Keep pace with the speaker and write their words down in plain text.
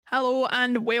Hello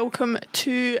and welcome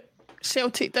to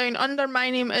Celtic Down Under. My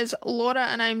name is Laura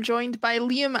and I'm joined by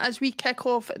Liam as we kick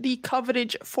off the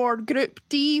coverage for Group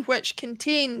D, which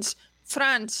contains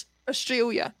France,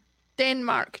 Australia,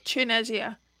 Denmark,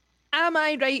 Tunisia. Am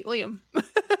I right, Liam?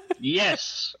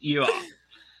 Yes, you are.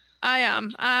 I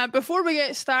am. Before we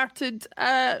get started,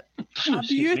 a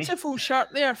beautiful shirt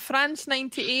there, France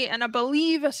 98, and I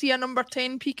believe I see a number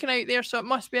 10 peeking out there, so it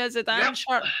must be a Zidane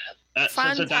shirt. That's a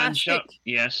Zidane shirt,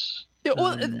 yes.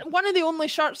 One of the only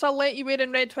shirts I'll let you wear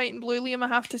in red, white and blue, Liam, I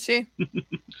have to say.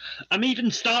 I'm even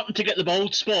starting to get the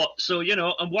bald spot, so,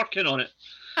 I'm working on it.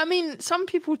 I mean, some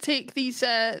people take these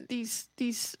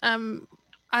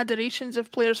adorations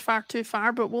of players far too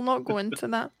far, but we'll not go into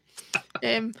that.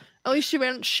 At least you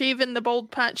weren't shaving the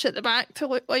bald patch at the back to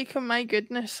look like him. My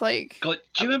goodness, like. God,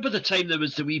 do you remember the time there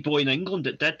was the wee boy in England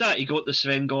that did that? He got the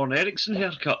Sven-Goran Eriksson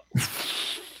haircut.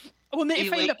 We'll need to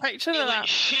find a picture of that.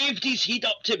 He shaved his head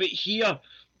up to about here,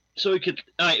 so he could.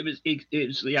 I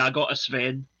got a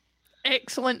Sven.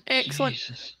 Excellent.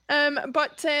 Jesus.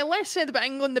 But less said about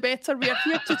England, the better. We are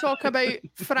here to talk about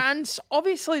France,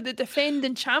 obviously the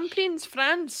defending champions,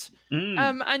 France,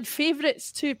 and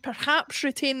favourites to perhaps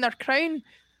retain their crown.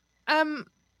 Liam,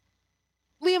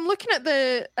 looking at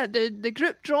the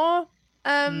group draw,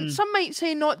 some might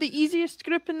say not the easiest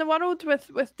group in the world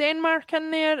with Denmark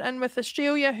in there and with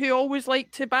Australia, who always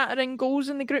like to batter in goals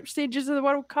in the group stages of the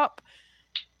World Cup.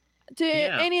 Do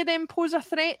any of them pose a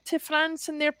threat to France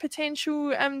and their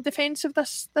potential defence of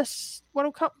this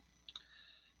World Cup?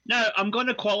 Now, I'm going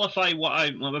to qualify what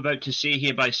I'm about to say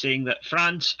here by saying that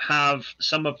France have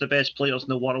some of the best players in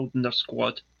the world in their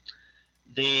squad.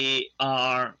 They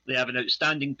have an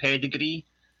outstanding pedigree.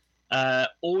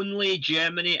 Only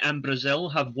Germany and Brazil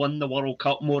have won the World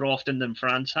Cup more often than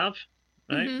France have.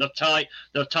 Right? Mm-hmm.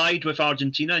 They're tied with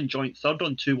Argentina in joint third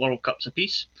on 2 World Cups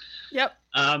apiece. Yep.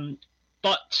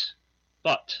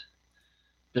 But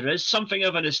there is something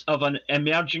of an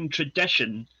emerging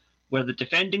tradition where the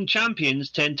defending champions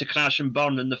tend to crash and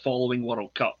burn in the following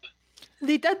World Cup.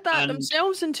 They did that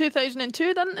themselves in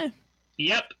 2002, didn't they?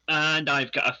 Yep, and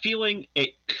I've got a feeling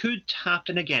it could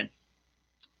happen again.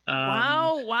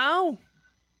 Wow.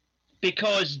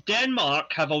 Because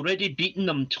Denmark have already beaten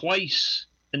them twice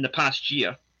in the past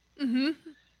year.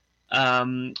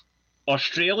 Mm-hmm.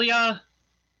 Australia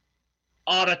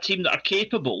are a team that are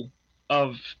capable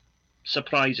of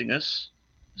surprising us.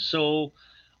 So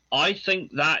I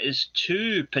think that is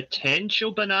 2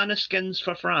 potential banana skins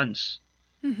for France.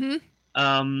 Mm-hmm.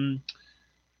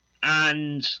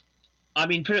 And I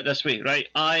mean, put it this way, right?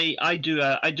 I do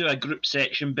a group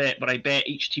section bet where I bet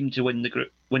each team to win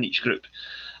each group,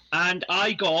 and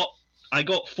I got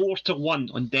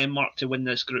 4-1 on Denmark to win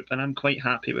this group, and I'm quite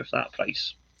happy with that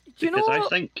price because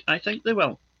I think they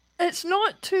will. It's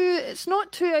not too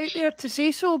out there to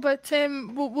say so, but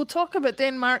we'll talk about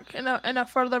Denmark in a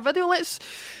further video. Let's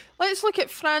look at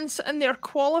France and their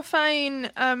qualifying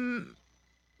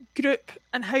group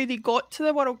and how they got to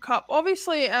the World Cup.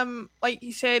 Obviously, like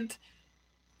you said,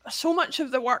 so much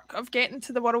of the work of getting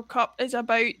to the World Cup is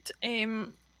about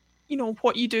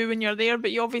what you do when you're there, but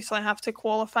you obviously have to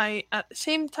qualify at the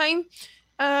same time.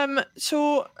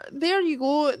 So there you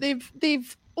go.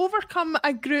 They've overcome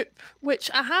a group which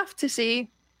I have to say,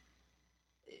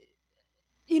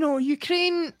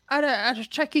 Ukraine are a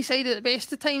tricky side at the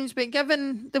best of times, but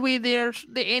given the way the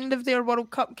end of their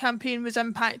World Cup campaign was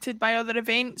impacted by other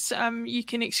events, you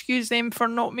can excuse them for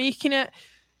not making it.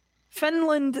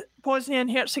 Finland, Bosnia and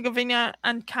Herzegovina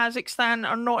and Kazakhstan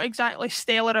are not exactly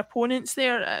stellar opponents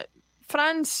there.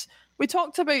 France, we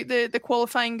talked about the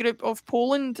qualifying group of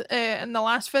Poland in the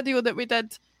last video that we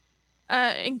did.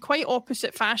 In quite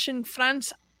opposite fashion,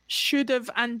 France should have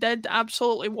and did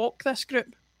absolutely walk this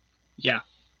group. Yeah.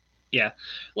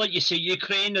 Like you say,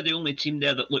 Ukraine are the only team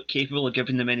there that look capable of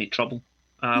giving them any trouble.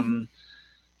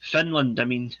 Finland, I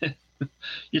mean,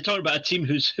 you're talking about a team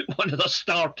who's one of their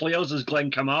star players is Glenn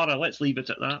Kamara. Let's leave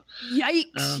it at that.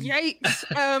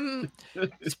 Yikes!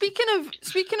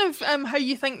 Speaking of how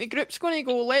you think the group's going to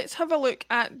go, let's have a look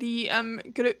at the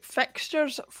group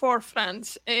fixtures for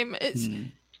France.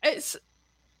 It's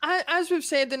as we've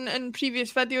said in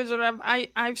previous videos, or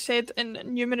I've said in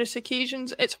numerous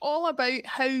occasions, it's all about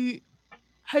how you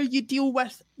deal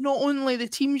with not only the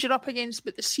teams you're up against,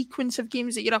 but the sequence of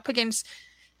games that you're up against.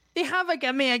 They have a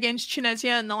gimme against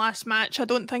Tunisia in the last match. I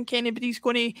don't think anybody's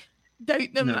going to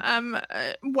doubt them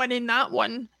winning that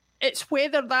one. It's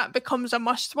whether that becomes a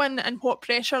must-win and what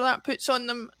pressure that puts on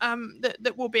them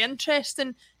that will be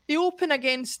interesting. They open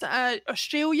against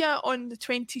Australia on the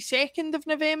 22nd of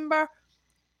November.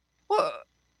 What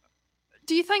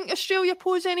Do you think Australia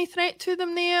pose any threat to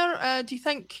them there? Do you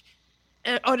think,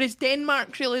 or is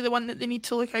Denmark really the one that they need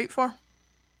to look out for?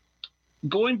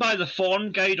 Going by the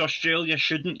form guide, Australia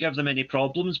shouldn't give them any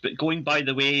problems, but going by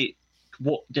the way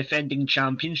what defending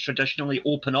champions traditionally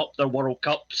open up their World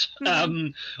Cups,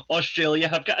 Australia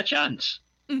have got a chance.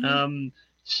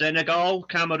 Senegal,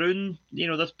 Cameroon,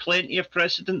 there's plenty of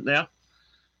precedent there.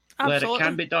 Absolutely. Where it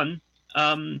can be done.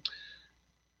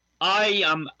 I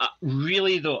am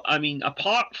really, though,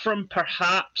 apart from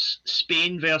perhaps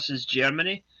Spain versus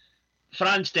Germany,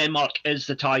 France-Denmark is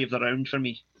the tie of the round for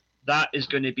me. That is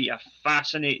going to be a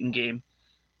fascinating game.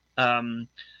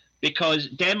 Because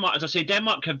Denmark, as I say,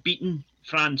 Denmark have beaten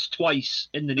France twice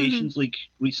in the Nations League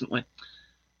recently.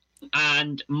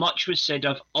 And much was said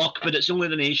of, but it's only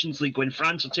the Nations League. When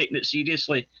France are taking it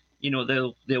seriously,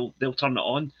 they'll turn it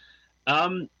on.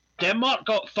 Denmark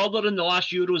got further in the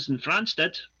last Euros than France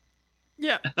did.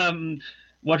 Yeah.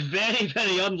 Were very,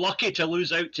 very unlucky to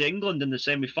lose out to England in the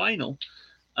semi-final.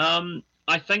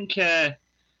 I think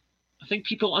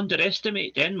people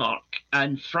underestimate Denmark,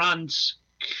 and France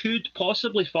could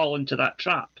possibly fall into that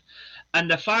trap. And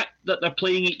the fact that they're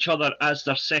playing each other as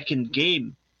their second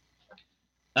game,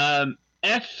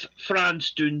 if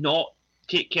France do not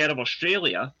take care of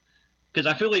Australia, because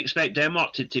I fully expect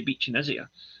Denmark to beat Tunisia,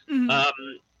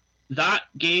 that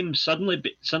game suddenly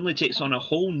takes on a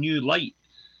whole new light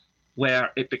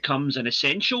where it becomes an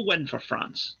essential win for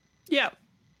France. Yeah.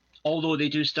 Although they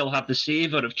do still have the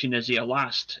savour of Tunisia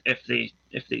last if they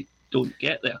don't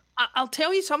get there. I'll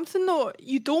tell you something though,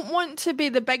 you don't want to be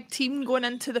the big team going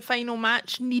into the final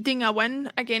match needing a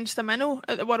win against the minnow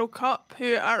at the World Cup,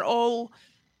 who are all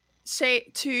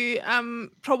set to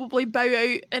probably bow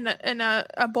out in a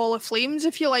ball of flames,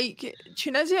 if you like.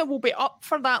 Tunisia will be up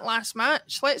for that last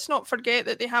match. Let's not forget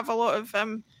that they have a lot of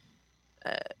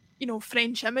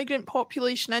French immigrant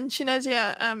population in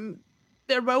Tunisia.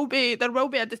 There will be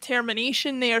a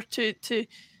determination there to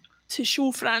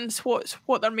show France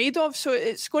what they're made of. So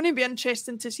it's going to be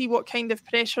interesting to see what kind of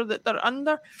pressure that they're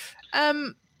under.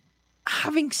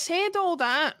 Having said all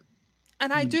that,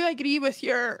 and I do agree with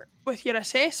your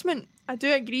assessment. I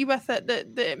do agree with it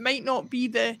that it might not be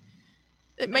the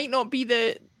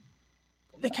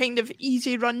kind of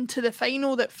easy run to the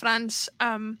final that France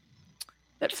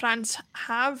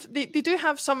have. They do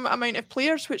have some amount of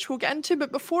players which we'll get into,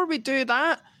 but before we do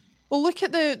that, we'll look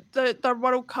at their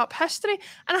World Cup history.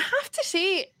 And I have to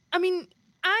say,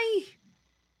 I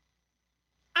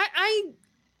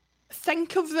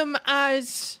think of them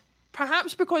as,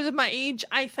 perhaps because of my age,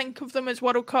 I think of them as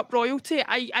World Cup royalty.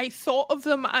 I thought of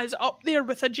them as up there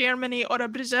with a Germany or a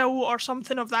Brazil or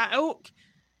something of that ilk.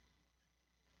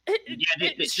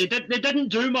 They didn't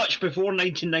do much before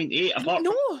 1998, apart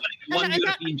from one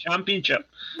European Championship.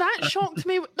 That shocked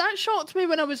me. That shocked me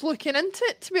when I was looking into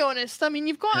it, to be honest.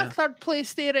 You've got a third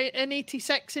place there in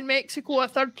 86 in Mexico, a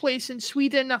third place in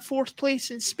Sweden, a fourth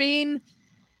place in Spain.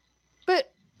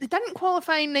 But they didn't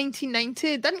qualify in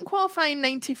 1990, didn't qualify in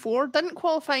 94, didn't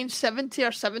qualify in 70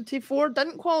 or 74,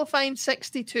 didn't qualify in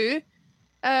 62,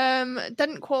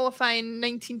 didn't qualify in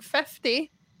 1950.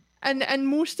 And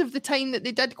most of the time that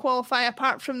they did qualify,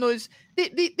 apart from those, they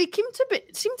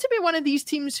seem to be one of these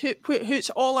teams who it's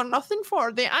all or nothing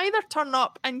for. They either turn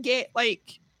up and get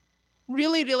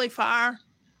really, really far,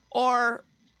 or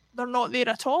they're not there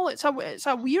at all. It's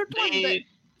a weird one.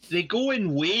 They go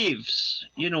in waves,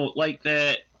 like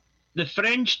the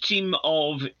French team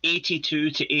of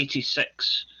 82 to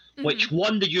 86, which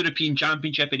won the European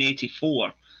Championship in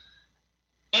 84,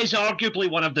 is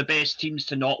arguably one of the best teams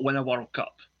to not win a World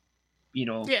Cup.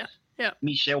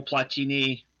 Michel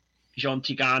Platini, Jean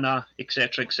Tigana,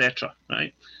 etc.,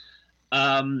 right?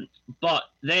 But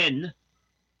then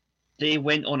they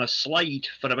went on a slide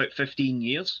for about 15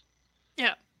 years.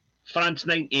 Yeah. France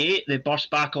 98, they burst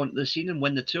back onto the scene and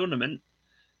win the tournament.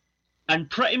 And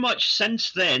pretty much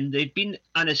since then, they've been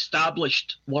an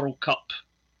established World Cup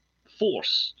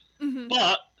force.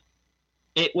 But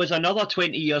it was another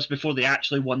 20 years before they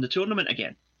actually won the tournament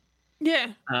again.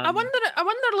 Yeah, I wonder,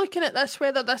 looking at this,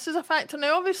 whether this is a factor.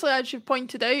 Now, obviously, as you've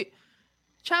pointed out,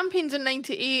 champions in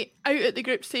 98, out at the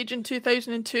group stage in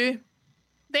 2002,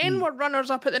 then were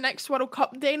runners-up at the next World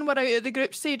Cup, then were out at the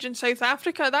group stage in South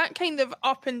Africa. That kind of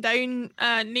up and down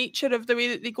nature of the way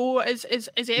that they go is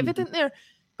evident there.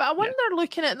 But I wonder,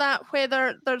 looking at that,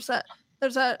 whether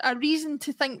there's a reason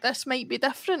to think this might be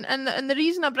different. And the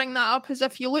reason I bring that up is,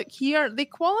 if you look here, they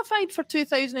qualified for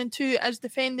 2002 as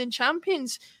defending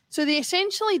champions. So they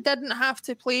essentially didn't have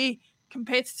to play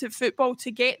competitive football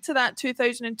to get to that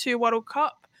 2002 World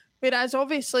Cup. Whereas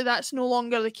obviously that's no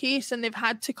longer the case, and they've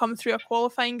had to come through a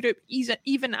qualifying group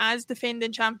even as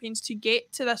defending champions to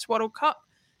get to this World Cup.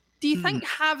 Do you think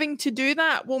having to do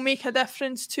that will make a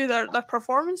difference to their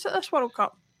performance at this World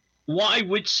Cup? What I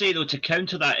would say, though, to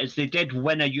counter that is they did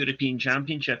win a European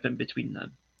Championship in between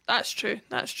them. That's true.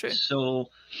 So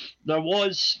there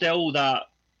was still the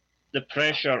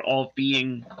pressure of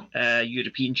being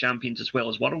European champions as well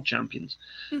as world champions.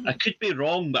 Mm-hmm. I could be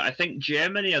wrong, but I think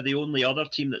Germany are the only other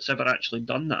team that's ever actually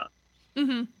done that.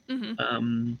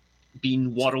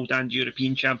 Being world and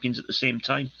European champions at the same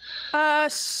time.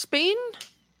 Spain?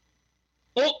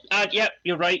 Oh, yep,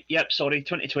 you're right. Yep, sorry,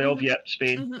 2012. Yep,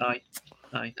 Spain. Aye.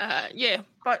 Yeah,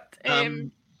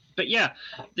 but yeah,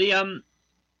 the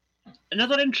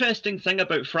another interesting thing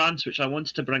about France, which I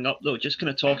wanted to bring up, though, just kind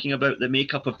of talking about the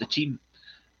makeup of the team.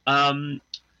 As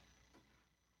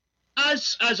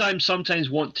I'm sometimes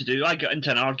wont to do, I got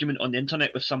into an argument on the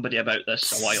internet with somebody about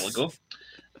this a while ago.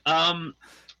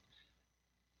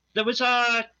 There was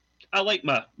I like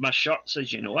my shirts,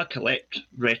 as you know. I collect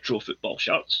retro football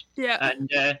shirts. Yeah.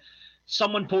 And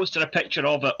someone posted a picture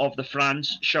of the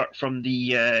France shirt from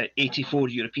the 84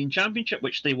 European Championship,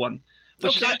 which they won.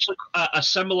 Which is actually a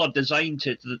similar design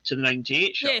to the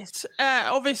 98 shirt. Yes,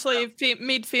 obviously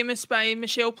made famous by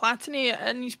Michel Platini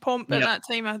and his pomp at that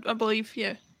time, I believe,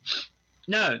 yeah.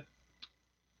 Now,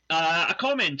 a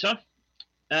commenter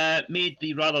made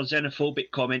the rather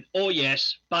xenophobic comment, oh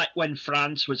yes, back when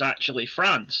France was actually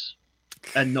France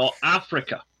and not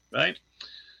Africa, right?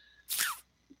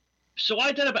 So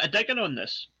I did a bit of digging on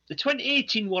this. The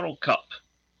 2018 World Cup,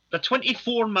 the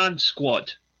 24-man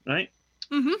squad, right?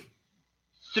 Mm-hmm.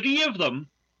 3 of them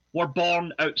were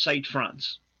born outside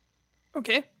France.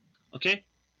 Okay.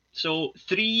 So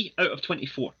 3 out of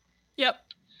 24. Yep.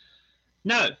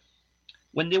 Now,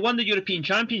 when they won the European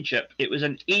Championship, it was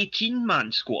an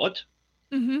 18-man squad.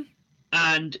 Mm-hmm.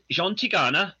 And Jean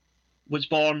Tigana was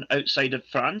born outside of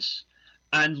France,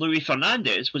 and Luis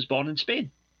Fernandez was born in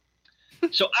Spain.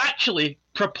 So actually,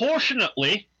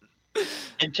 proportionately,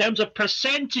 in terms of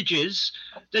percentages,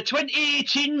 the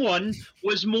 2018 one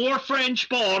was more French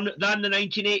born than the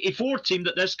 1984 team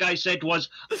that this guy said was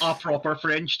a proper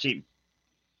French team.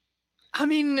 I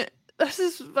mean, this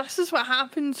is what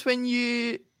happens when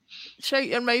you shout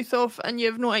your mouth off and you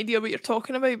have no idea what you're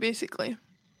talking about, basically.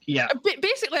 Yeah.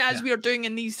 Basically, as we are doing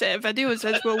in these videos,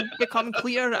 as will become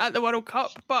clear at the World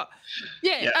Cup. But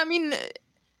yeah, I mean,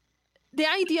 the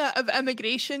idea of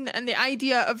immigration and the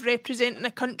idea of representing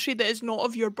a country that is not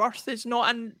of your birth is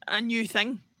not a new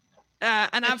thing.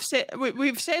 And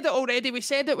we've said it already. We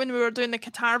said it when we were doing the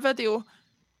Qatar video.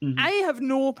 Mm-hmm. I have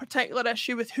no particular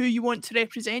issue with who you want to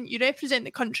represent. You represent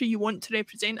the country you want to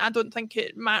represent. I don't think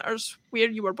it matters where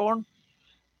you were born.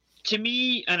 To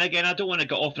me, and again, I don't want to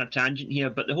get off on a tangent here,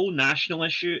 but the whole national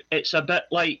issue, it's a bit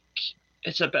like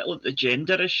the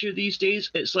gender issue these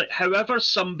days. It's like however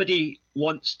somebody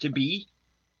wants to be,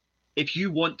 if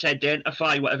you want to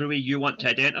identify whatever way you want to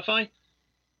identify,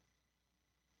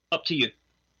 up to you.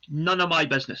 None of my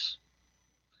business.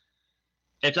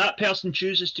 If that person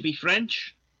chooses to be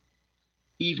French,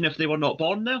 even if they were not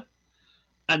born there,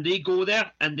 and they go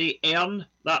there and they earn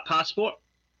that passport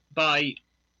by,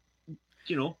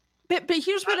 But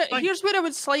here's where I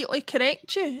would slightly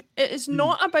correct you. It is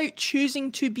not about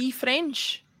choosing to be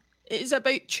French. It is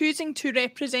about choosing to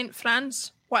represent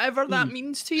France, whatever that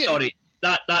means to you. Sorry,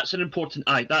 that's an important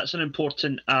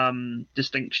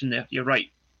distinction there. You're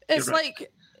right. It's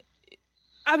like,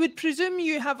 I would presume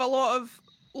you have a lot of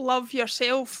love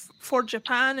yourself for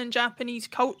Japan and Japanese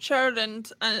culture, and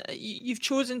you've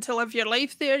chosen to live your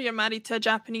life there. You're married to a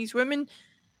Japanese woman.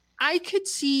 I could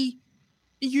see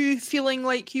you feeling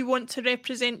like you want to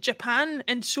represent Japan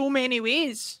in so many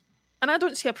ways, and I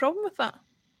don't see a problem with that.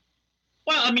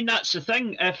 Well, I mean, that's the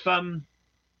thing. If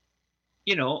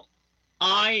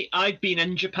I've been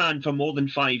in Japan for more than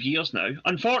 5 years now.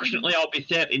 Unfortunately, I'll be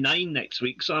 39 next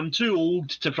week, so I'm too old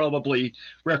to probably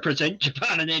represent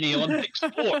Japan in any Olympic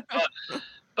sport.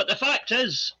 But the fact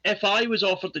is, if I was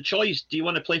offered the choice, do you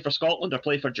want to play for Scotland or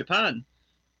play for Japan?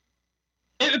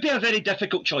 It would be a very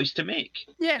difficult choice to make.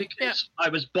 Yeah, because I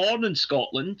was born in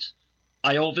Scotland.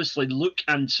 I obviously look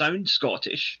and sound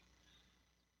Scottish.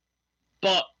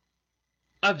 But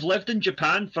I've lived in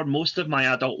Japan for most of my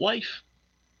adult life.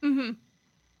 Mm-hmm.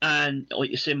 And like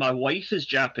you say, my wife is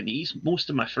Japanese. Most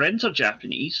of my friends are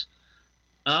Japanese.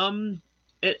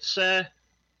 It's a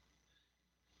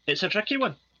tricky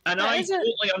one. And I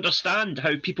totally understand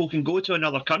how people can go to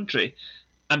another country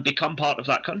and become part of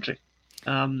that country.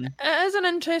 It is an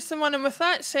interesting one, and with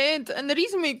that said, and the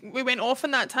reason we went off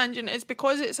on that tangent is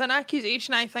because it's an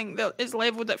accusation, I think, that is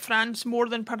levelled at France more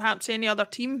than perhaps any other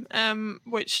team,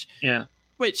 which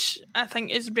I think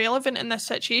is relevant in this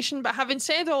situation. But having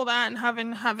said all that, and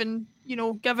having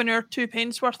given our 2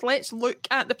 pence worth, let's look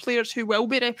at the players who will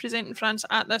be representing France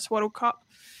at this World Cup.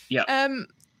 Yeah.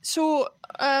 So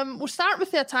we'll start with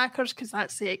the attackers because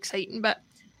that's the exciting bit.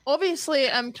 Obviously,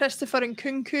 Christopher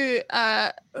Nkunku,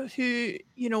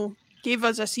 who gave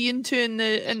us a see-into in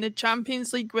the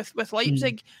Champions League with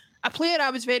Leipzig, a player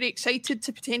I was very excited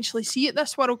to potentially see at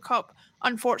this World Cup,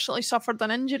 unfortunately suffered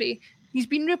an injury. He's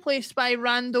been replaced by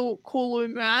Randal Kolo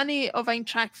Muani of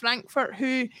Eintracht Frankfurt,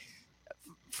 who,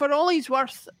 for all he's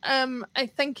worth,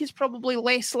 I think is probably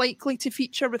less likely to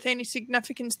feature with any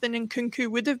significance than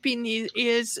Nkunku would have been. He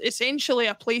is essentially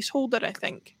a placeholder, I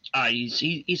think.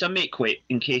 He's a make-weight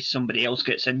in case somebody else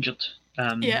gets injured.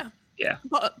 Yeah.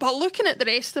 But looking at the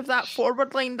rest of that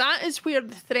forward line, that is where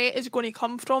the threat is going to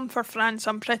come from for France,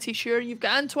 I'm pretty sure. You've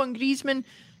got Antoine Griezmann,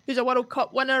 who's a World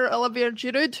Cup winner, Olivier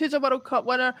Giroud, who's a World Cup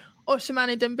winner,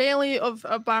 Ousmane Dembele of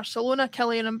Barcelona,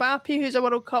 Kylian Mbappe, who's a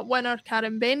World Cup winner,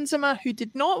 Karim Benzema, who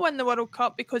did not win the World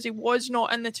Cup because he was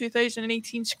not in the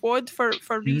 2018 squad for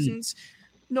reasons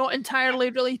not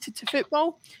entirely related to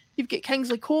football. You've got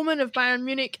Kingsley Coman of Bayern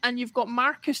Munich, and you've got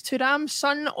Marcus Thuram,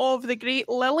 son of the great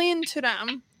Lilian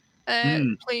Thuram,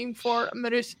 playing for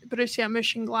Borussia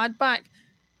Mönchengladbach.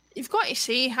 You've got to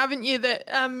say, haven't you, that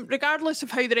regardless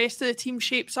of how the rest of the team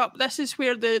shapes up, this is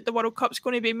where the World Cup's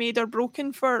going to be made or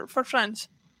broken for France.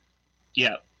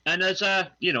 Yeah, and as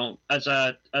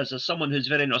someone who's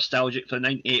very nostalgic for the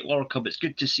 '98 World Cup, it's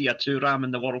good to see a Thuram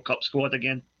in the World Cup squad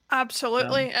again.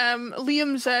 Absolutely.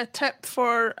 Liam's tip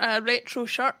for retro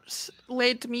shirts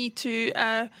led me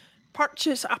to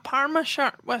purchase a Parma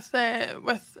shirt with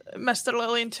Mr.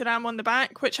 Lilian Thuram on the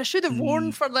back, which I should have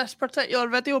worn for this particular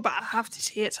video, but I have to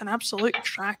say it's an absolute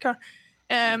cracker.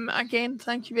 Again,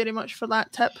 thank you very much for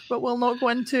that tip, but we'll not go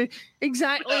into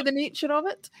exactly the nature of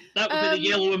it. That would be the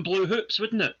yellow and blue hoops,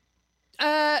 wouldn't it?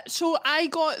 So I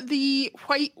got the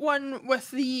white one with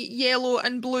the yellow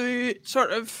and blue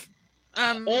sort of...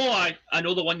 I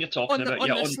know the one you're talking about. On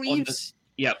the sleeves.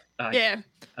 Yeah.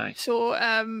 Aye. So,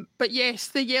 but yes,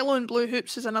 the yellow and blue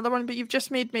hoops is another one, but you've just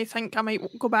made me think I might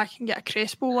go back and get a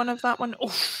Crespo one of that one.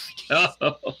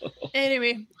 Oh.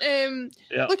 Anyway,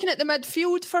 looking at the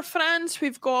midfield for France,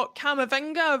 we've got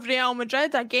Camavinga of Real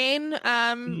Madrid again,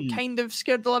 kind of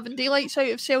scared the living daylights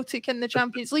out of Celtic in the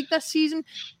Champions League this season.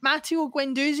 Matteo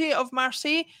Guendouzi of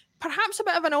Marseille, perhaps a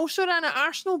bit of an also-ran at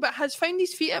Arsenal, but has found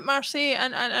his feet at Marseille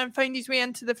and found his way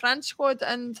into the France squad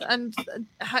and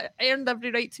earned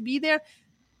every right to be there.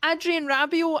 Adrien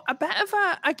Rabiot, a bit of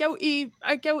a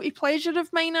guilty pleasure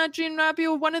of mine, Adrien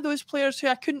Rabiot, one of those players who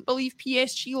I couldn't believe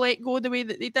PSG let go the way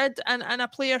that they did, and a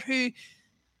player who,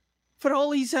 for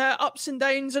all his ups and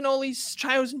downs and all his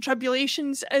trials and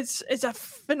tribulations, is a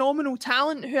phenomenal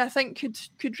talent who I think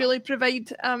could really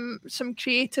provide some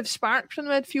creative spark from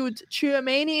the midfield.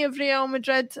 Tchouaméni of Real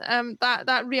Madrid,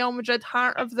 that Real Madrid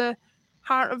heart of the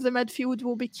midfield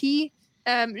will be key.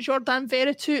 Jordan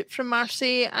Veretout from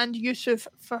Marseille and Youssouf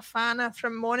Fofana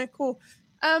from Monaco.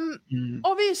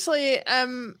 Obviously,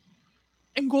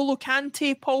 N'Golo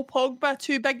Kante, Paul Pogba,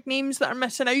 two big names that are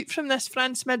missing out from this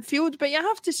France midfield, but you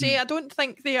have to say I don't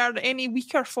think they are any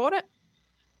weaker for it.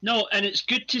 No, and it's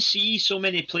good to see so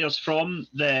many players from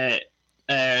the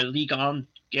Ligue 1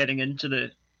 getting into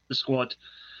the squad.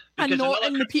 And not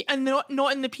in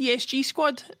the PSG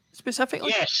squad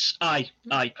specifically. Yes, aye,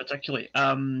 particularly.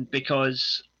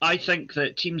 Because I think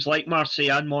that teams like Marseille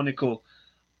and Monaco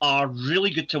are really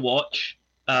good to watch.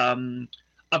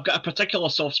 I've got a particular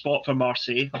soft spot for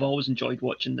Marseille. I've always enjoyed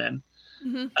watching them.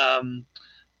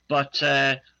 But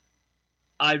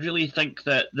I really think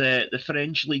that the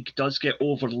French league does get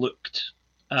overlooked.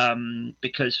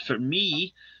 Because for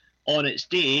me, on its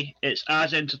day, it's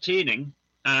as entertaining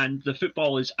and the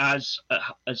football is as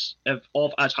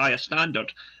high a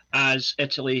standard as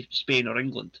Italy, Spain, or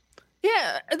England.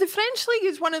 Yeah, the French league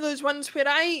is one of those ones where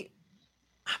I'm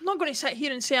not going to sit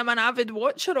here and say I'm an avid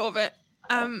watcher of it,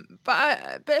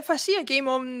 but if I see a game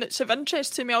on that's of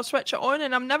interest to me, I'll switch it on,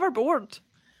 and I'm never bored.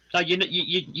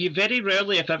 You very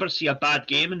rarely, if ever, see a bad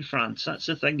game in France. That's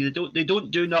the thing. They don't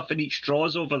do nothing each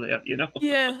draws over there, you know.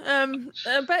 Yeah,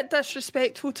 a bit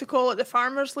disrespectful to call it the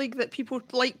Farmers League that people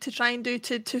like to try and do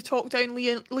to talk down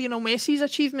Lionel Messi's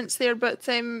achievements there, but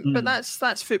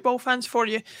that's football fans for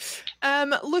you.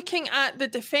 Looking at the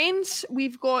defence,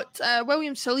 we've got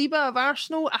William Saliba of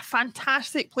Arsenal, a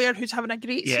fantastic player who's having a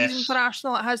great season for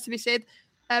Arsenal. It has to be said.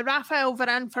 Raphael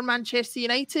Varane for Manchester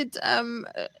United,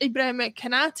 Ibrahim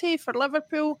Konate for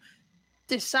Liverpool,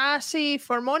 Disasi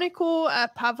for Monaco,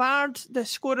 Pavard, the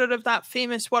scorer of that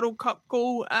famous World Cup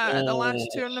goal at the last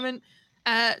tournament.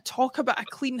 Talk about a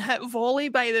clean hit volley,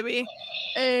 by the way.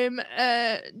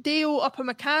 Deo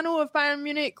Upamecano of Bayern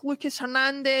Munich, Lucas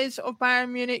Hernandez of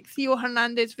Bayern Munich, Theo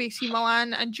Hernandez of AC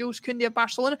Milan, and Jules Koundé of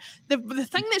Barcelona. The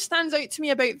thing that stands out to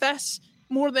me about this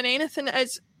more than anything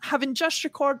is, having just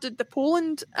recorded the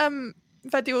Poland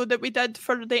video that we did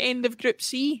for the end of Group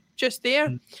C just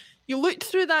there, you looked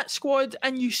through that squad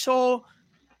and you saw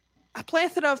a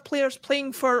plethora of players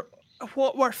playing for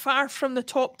what were far from the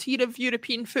top tier of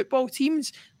European football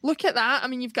teams. Look at that. I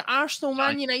mean, you've got Arsenal,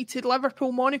 Man United,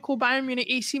 Liverpool, Monaco, Bayern Munich,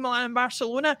 AC Milan and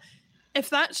Barcelona. If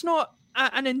that's not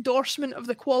an endorsement of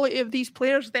the quality of these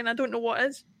players, then I don't know what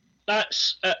is.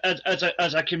 That's,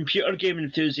 as a computer game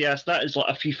enthusiast, that is like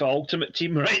a FIFA Ultimate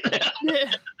Team right there.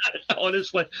 Yeah.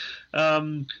 Honestly.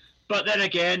 But then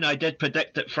again, I did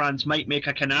predict that France might make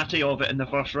a Konate of it in the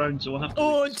first round, so we'll have to...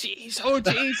 Oh, jeez.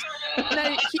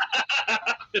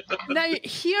 Now,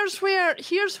 here's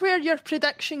where your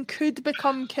prediction could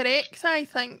become correct, I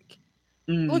think.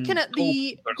 Looking at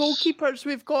the goalkeepers,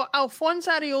 we've got Alphonse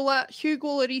Areola, Hugo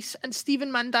Lloris and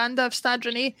Steven Mandanda of Stade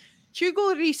Rennais.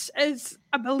 Hugo Lloris is,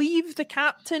 I believe, the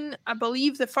captain, I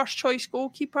believe the first choice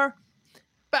goalkeeper.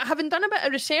 But having done a bit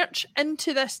of research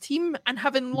into this team and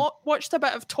having watched a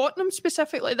bit of Tottenham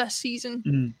specifically this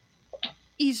season,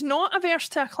 he's not averse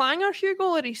to a clanger, Hugo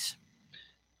Lloris.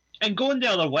 And going the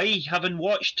other way, having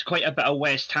watched quite a bit of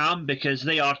West Ham, because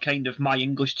they are kind of my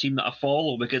English team that I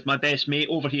follow, because my best mate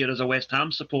over here is a West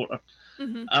Ham supporter.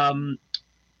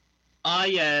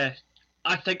 I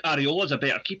think Areola's a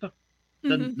better keeper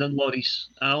than Lloris.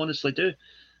 I honestly do.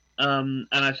 And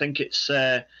I think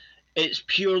it's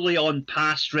purely on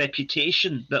past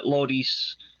reputation that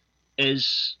Lloris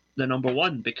is the number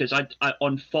one, because I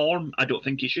on form, I don't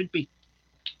think he should be.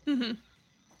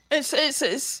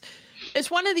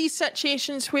 It's one of these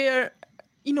situations where,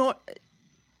 you know,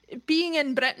 being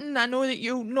in Britain, I know that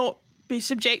you'll not be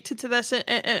subjected to this in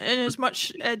as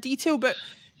much detail, but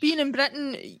being in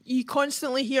Britain, you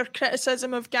constantly hear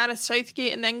criticism of Gareth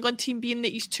Southgate and the England team being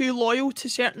that he's too loyal to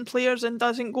certain players and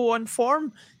doesn't go on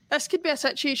form. This could be a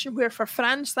situation where for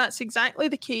France that's exactly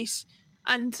the case,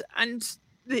 and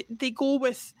they go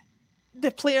with the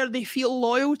player they feel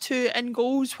loyal to in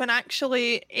goals, when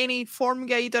actually any form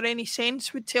guide or any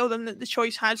sense would tell them that the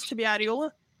choice has to be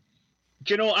Areola.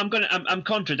 Do you know, I'm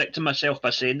contradicting myself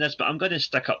by saying this, but I'm going to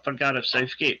stick up for Gareth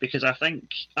Southgate, because I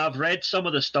think I've read some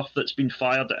of the stuff that's been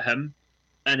fired at him,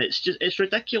 and it's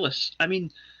ridiculous. I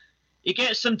mean, he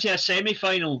gets them to a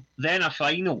semi-final, then a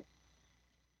final.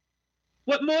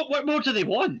 What more do they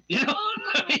want? You know?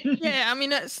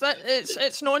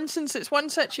 It's nonsense. It's one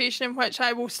situation in which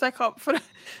I will stick up for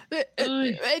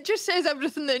it just says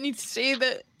everything that it needs to say,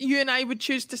 that you and I would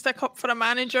choose to stick up for a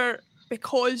manager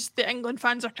because the England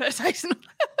fans are criticising him.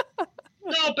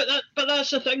 No, but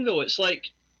that's the thing though. It's like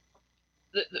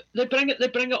they bring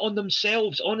it on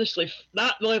themselves. Honestly,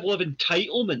 that level of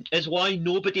entitlement is why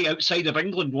nobody outside of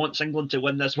England wants England to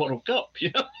win this World Cup.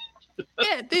 You know.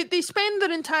 Yeah, they spend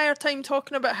their entire time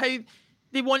talking about how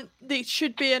they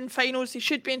should be in finals, they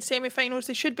should be in semi-finals,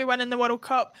 they should be winning the World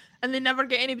Cup, and they never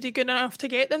get anybody good enough to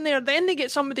get them there. Then they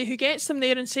get somebody who gets them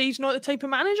there and says he's not the type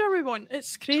of manager we want.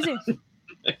 It's crazy.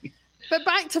 But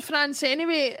back to France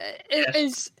anyway,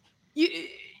 is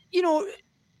you know,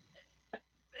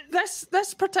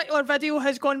 this particular video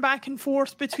has gone back and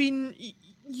forth between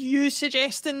you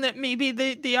suggesting that maybe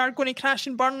they are going to crash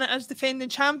and burn it as defending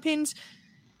champions.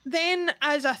 Then,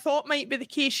 as I thought might be the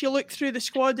case, you look through the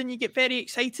squad and you get very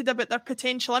excited about their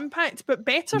potential impact. But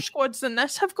better squads than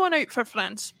this have gone out for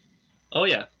France. Oh,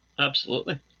 yeah,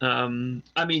 absolutely. I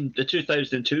mean, the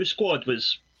 2002 squad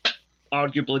was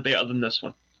arguably better than this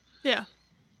one. Yeah.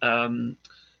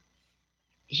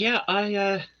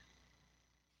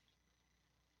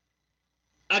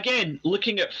 Again,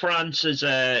 looking at France as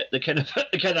the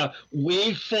kind of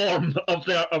waveform of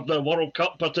their World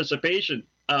Cup participation,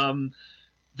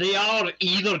 they are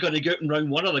either going to go out in round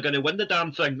one or they're going to win the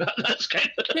damn thing. That's kind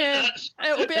of... Yeah,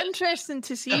 it'll be interesting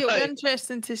to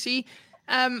see.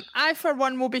 I, for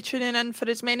one, will be tuning in for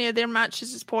as many of their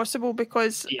matches as possible,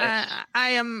 because I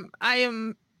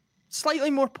am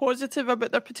slightly more positive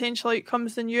about their potential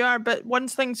outcomes than you are. But one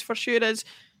thing's for sure is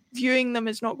viewing them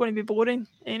is not going to be boring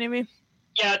anyway.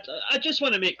 Yeah, I just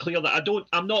want to make clear that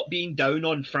I'm not being down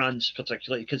on France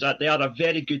particularly, because they are a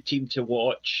very good team to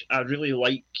watch. I really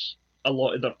like a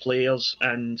lot of their players,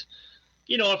 and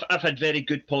you know, I've had very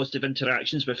good positive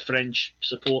interactions with French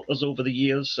supporters over the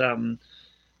years.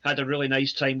 Had a really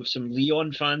nice time with some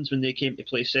Lyon fans when they came to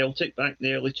play Celtic back in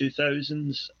the early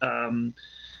 2000s.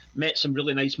 Met some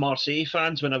really nice Marseille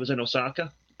fans when I was in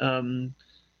Osaka.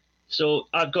 So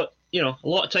I've got, a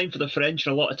lot of time for the French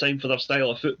and a lot of time for their style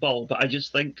of football. But I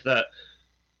just think that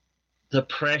the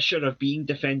pressure of being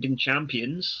defending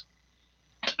champions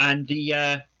and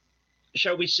the,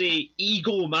 shall we say,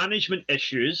 ego management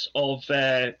issues of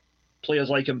players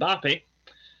like Mbappe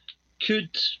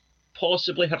could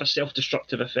possibly have a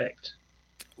self-destructive effect.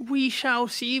 We shall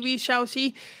see.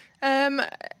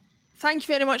 Thank you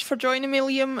very much for joining me,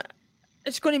 Liam.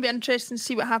 It's going to be interesting to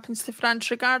see what happens to France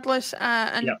regardless.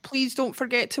 Please don't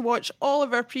forget to watch all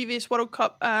of our previous World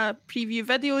Cup preview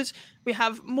videos. We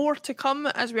have more to come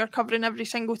as we are covering every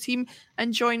single team.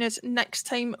 And join us next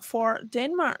time for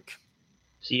Denmark.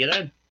 See you then.